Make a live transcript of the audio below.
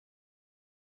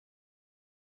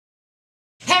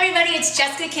everybody, it's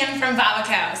Jessica Kim from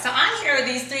BabbaCo. So I'm here with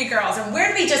these three girls, and where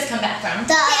did we just come back from?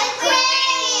 The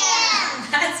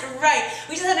aquarium! That's right.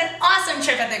 We just had an awesome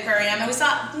trip at the aquarium, and we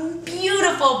saw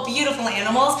beautiful, beautiful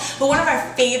animals, but one of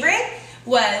our favorite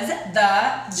was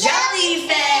the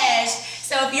jellyfish.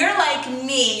 So if you're like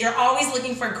me, you're always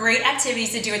looking for great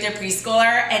activities to do with your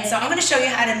preschooler, and so I'm going to show you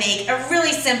how to make a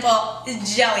really simple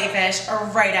jellyfish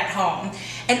right at home.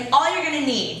 And all you're going to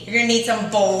need some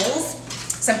bowls,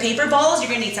 some paper bowls, you're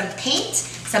going to need some paint,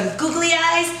 some googly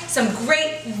eyes, some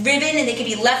great ribbon, and they could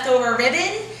be leftover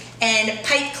ribbon, and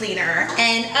pipe cleaner,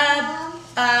 and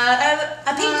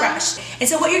a paintbrush. And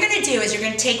so what you're going to do is you're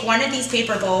going to take one of these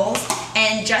paper bowls,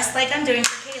 and just like I'm doing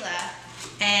for Kayla,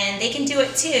 and they can do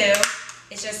it too,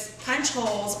 is just punch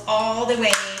holes all the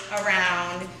way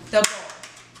around the bowl.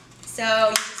 So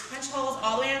you just punch holes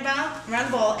all the way around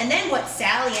the bowl, and then what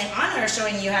Sally and Anna are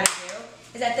showing you how to do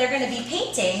is that they're going to be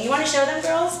painting. You want to show them,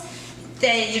 girls?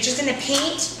 That you're just going to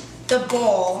paint the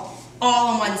bowl all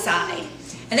on one side.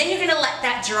 And then you're going to let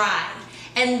that dry.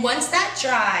 And once that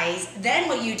dries, then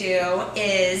what you do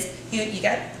is, you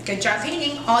got a good job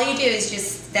painting, all you do is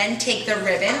just then take the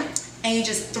ribbon and you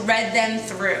just thread them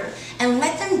through. And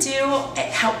let them do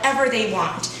it however they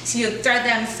want. So you thread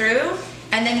them through,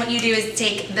 and then what you do is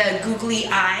take the googly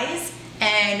eyes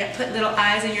and put little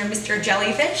eyes on your Mr.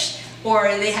 Jellyfish, or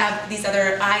they have these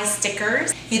other eye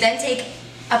stickers. You then take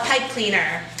a pipe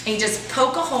cleaner and you just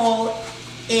poke a hole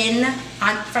in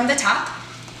from the top,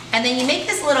 and then you make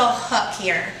this little hook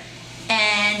here,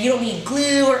 and you don't need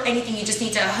glue or anything, you just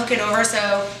need to hook it over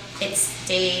so it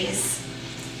stays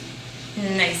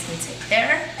nice and tight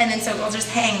there, and then so it'll just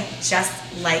hang just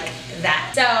like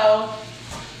that. So,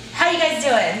 how are you guys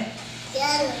doing?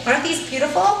 Good. Aren't these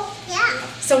beautiful? Yeah.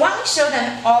 So why don't we show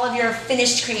them all of your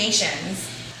finished creations?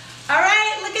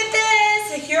 Alright, look at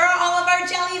this! Here are all of our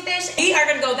jellyfish. We are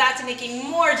going to go back to making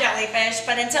more jellyfish,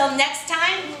 but until next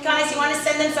time, guys, you want to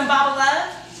send them some Babba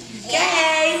love?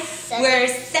 Okay, we're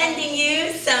sending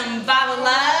you some Babba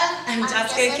love. I'm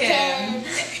Jessica Kim.